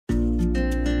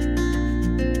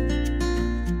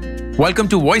Welcome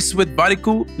to voice with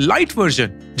बारिकू light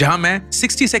version, जहां मैं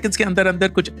 60 सेकंड्स के अंदर अंदर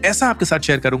कुछ ऐसा आपके साथ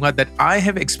शेयर करूंगा that I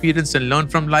have experienced and learn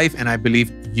from life and I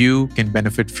believe you can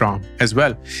benefit from as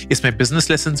well. इसमें बिजनेस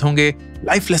लेसन्स होंगे,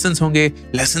 लाइफ लेसन्स होंगे,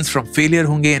 लेसन्स फ्रॉम फेलियर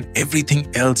होंगे and everything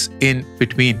else in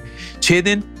between. 6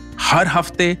 दिन हर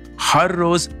हफ्ते, हर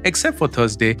रोज एक्सेप्ट फॉर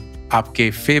थर्सडे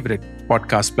आपके फेवरेट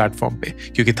पॉडकास्ट प्लेटफॉर्म पे,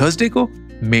 क्योंकि थर्सडे को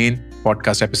मेन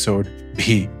पॉडकास्ट एपिसोड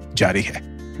भी जारी है।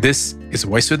 दिस इज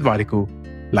वॉइस विद बारिकू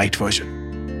लाइट वर्जन।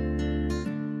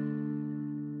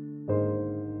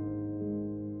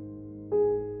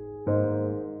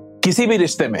 किसी भी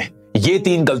रिश्ते में ये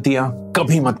 3 गलतियां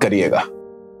कभी मत करिएगा।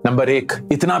 नंबर 1,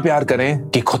 इतना प्यार करें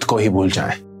कि खुद को ही भूल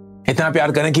जाएं। इतना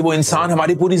प्यार करें कि वो इंसान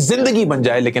हमारी पूरी जिंदगी बन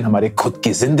जाए, लेकिन हमारी खुद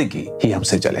की जिंदगी ही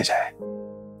हमसे चले जाए।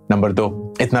 नंबर 2,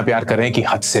 इतना प्यार करें कि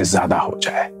हद से ज्यादा हो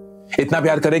जाए। इतना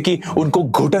प्यार करें कि उनको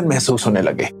घुटन महसूस होने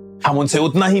लगे। हम उनसे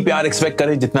उतना ही प्यार एक्सपेक्ट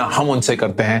करें जितना हम उनसे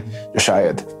करते हैं, जो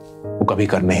शायद वो कभी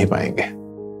कर नहीं पाएंगे।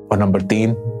 और नंबर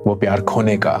 3, वो प्यार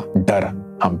खोने का डर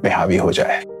हम पे हावी हो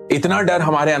जाए। इतना डर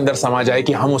हमारे अंदर समा जाए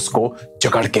कि हम उसको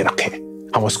जकड़ के रखें,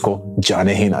 हम उसको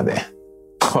जाने ही ना दें,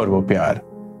 और वो प्यार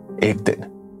एक दिन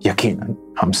यकीनन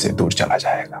हमसे दूर चला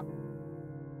जाएगा।